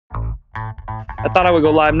I thought I would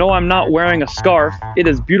go live. No, I'm not wearing a scarf. It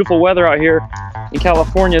is beautiful weather out here in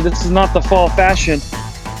California. This is not the fall fashion.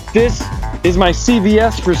 This is my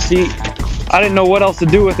CVS receipt. I didn't know what else to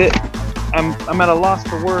do with it. I'm at a loss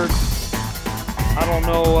for words. I don't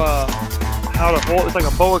know how to hold. It's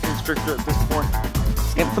like a boa constrictor at this point.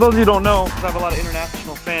 And for those of you who don't know, because I have a lot of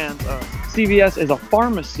international fans, CVS is a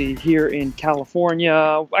pharmacy here in California.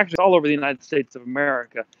 Actually, it's all over the United States of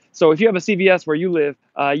America. So if you have a CVS where you live,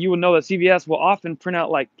 you will know that CVS will often print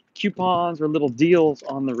out like coupons or little deals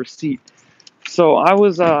on the receipt. So I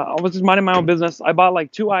was just minding my own business. I bought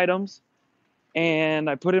like 2 items, and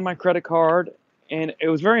I put in my credit card, and it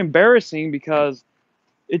was very embarrassing because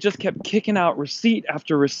it just kept kicking out receipt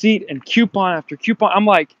after receipt and coupon after coupon. I'm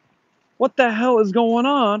like, what the hell is going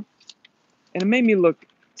on? And it made me look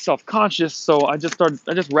self-conscious, so I just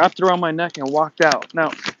wrapped it around my neck and walked out.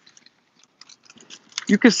 Now,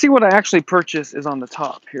 you can see what I actually purchased is on the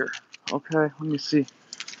top here. Okay, let me see.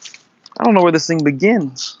 I don't know where this thing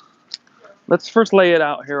begins. Let's first lay it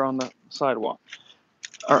out here on the sidewalk.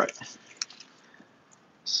 All right.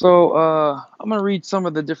 So I'm gonna read some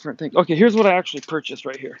of the different things. Okay, here's what I actually purchased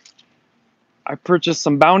right here. I purchased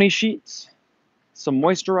some Bounty sheets, some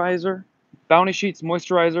moisturizer, Bounty sheets,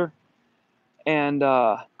 moisturizer, and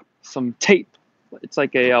some tape. It's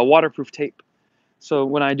like a waterproof tape. So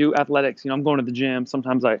when I do athletics, I'm going to the gym.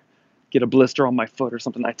 Sometimes I get a blister on my foot or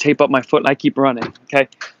something. I tape up my foot and I keep running. Okay,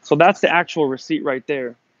 so that's the actual receipt right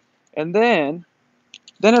there. And then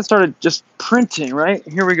it started just printing. Right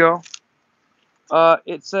here we go.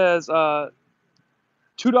 It says $2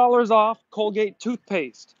 off Colgate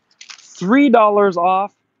toothpaste, $3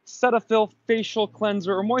 off Cetaphil facial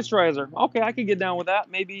cleanser or moisturizer. Okay, I could get down with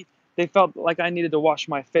that. Maybe they felt like I needed to wash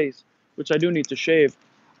my face, which I do need to shave.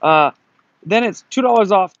 Then it's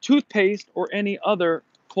 $2 off toothpaste or any other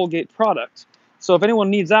Colgate product. So if anyone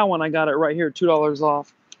needs that one, I got it right here, $2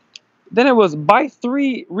 off. Then it was buy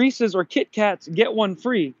 3 Reese's or Kit Kats, get 1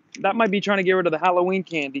 free. That might be trying to get rid of the Halloween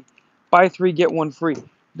candy. Buy 3, get 1 free.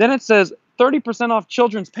 Then it says 30% off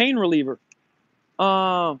children's pain reliever.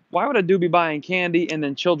 Why would a dude be buying candy and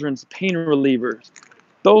then children's pain relievers?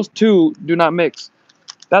 Those two do not mix.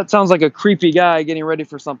 That sounds like a creepy guy getting ready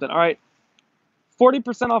for something. All right.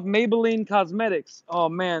 40% off Maybelline Cosmetics. Oh,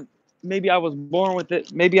 man. Maybe I was born with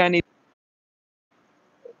it. Maybe I need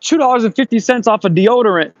 $2.50 off a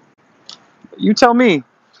deodorant. You tell me.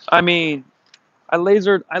 I mean, I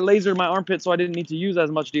lasered my armpit, so I didn't need to use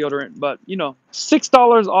as much deodorant. But,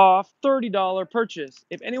 $6 off, $30 purchase.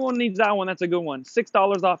 If anyone needs that one, that's a good one.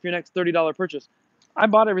 $6 off your next $30 purchase. I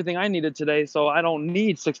bought everything I needed today, so I don't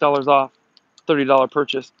need $6 off $30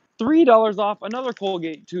 purchase. $3 off another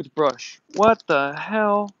Colgate toothbrush. What the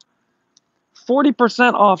hell?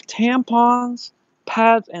 40% off tampons,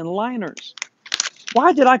 pads, and liners.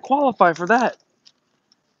 Why did I qualify for that?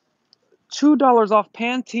 $2 off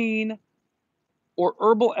Pantene or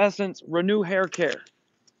Herbal Essence Renew Hair Care.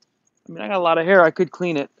 I mean, I got a lot of hair. I could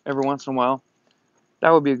clean it every once in a while.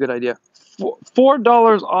 That would be a good idea.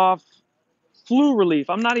 $4 off flu relief.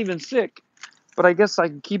 I'm not even sick, but I guess I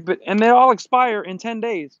can keep it. And they all expire in 10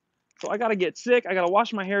 days. So I got to get sick. I got to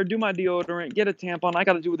wash my hair, do my deodorant, get a tampon. I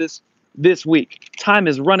got to do this week. Time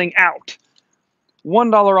is running out.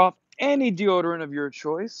 $1 off any deodorant of your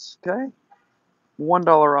choice. Okay?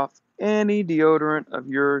 $1 off any deodorant of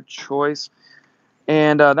your choice.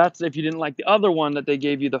 And that's if you didn't like the other one that they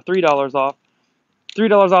gave you, the $3 off.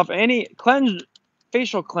 $3 off any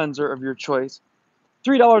facial cleanser of your choice.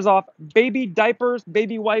 $3 off baby diapers,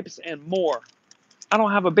 baby wipes, and more. I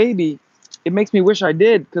don't have a baby. It makes me wish I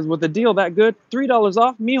did, because with a deal that good, $3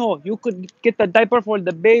 off, mijo, you could get the diaper for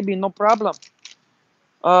the baby, no problem.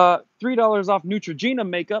 $3 off Neutrogena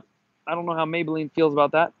makeup. I don't know how Maybelline feels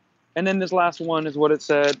about that. And then this last one is what it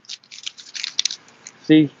said.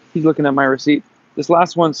 See, he's looking at my receipt. This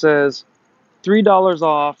last one says $3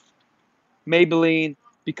 off Maybelline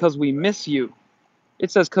because we miss you. It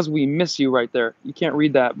says because we miss you right there. You can't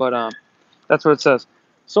read that, but that's what it says.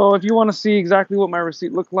 So if you want to see exactly what my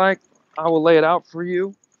receipt looked like, I will lay it out for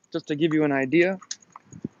you just to give you an idea.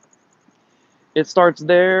 It starts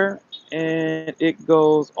there and it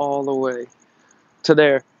goes all the way to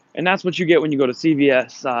there. And that's what you get when you go to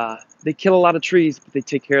CVS. They kill a lot of trees, but they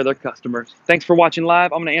take care of their customers. Thanks for watching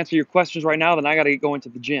live. I'm going to answer your questions right now, then I got to go into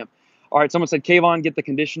the gym. All right, someone said, Kvon, get the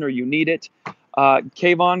conditioner. You need it.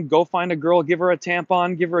 Kvon, go find a girl, give her a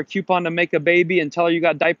tampon, give her a coupon to make a baby, and tell her you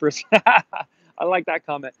got diapers. I like that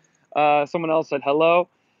comment. Someone else said, hello.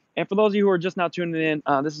 And for those of you who are just now tuning in,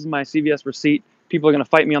 this is my CVS receipt. People are going to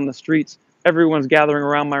fight me on the streets. Everyone's gathering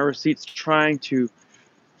around my receipts trying to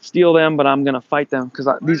steal them, but I'm gonna fight them because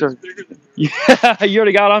these are. Yeah, you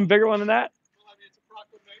already got on bigger one than that.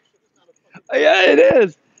 Yeah, it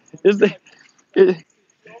is. Is the it,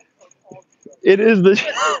 it is the.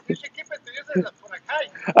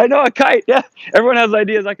 I know, a kite. Yeah, everyone has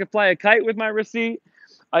ideas. I could fly a kite with my receipt.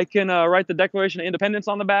 I can write the Declaration of Independence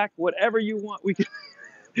on the back. Whatever you want, we can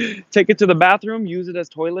take it to the bathroom, use it as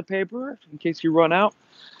toilet paper in case you run out.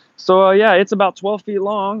 So yeah, it's about 12 feet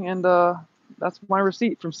long, and that's my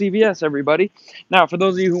receipt from CVS, everybody. Now, for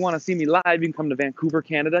those of you who want to see me live, you can come to Vancouver,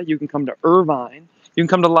 Canada. You can come to Irvine. You can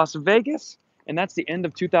come to Las Vegas, and that's the end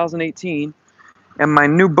of 2018. And my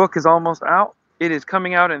new book is almost out. It is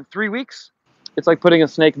coming out in 3 weeks. It's like putting a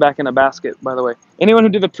snake back in a basket, by the way. Anyone who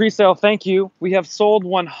did the pre-sale, thank you. We have sold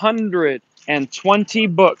 120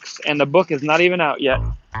 books, and the book is not even out yet.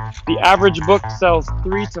 The average book sells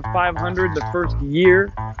 300 to 500 the first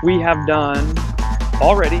year. We have done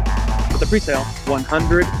already, with the pre-sale,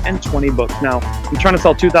 120 books. Now, I'm trying to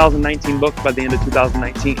sell 2019 books by the end of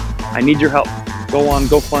 2019. I need your help. Go on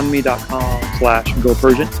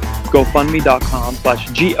GoFundMe.com/GoPersian.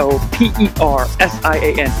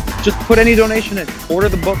 GoFundMe.com/GoPersian. Just put any donation in. Order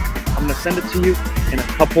the book. I'm going to send it to you in a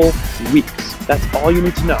couple weeks. That's all you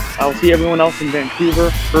need to know. I'll see everyone else in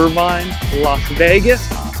Vancouver, Irvine, Las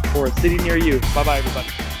Vegas, or a city near you. Bye-bye, everybody.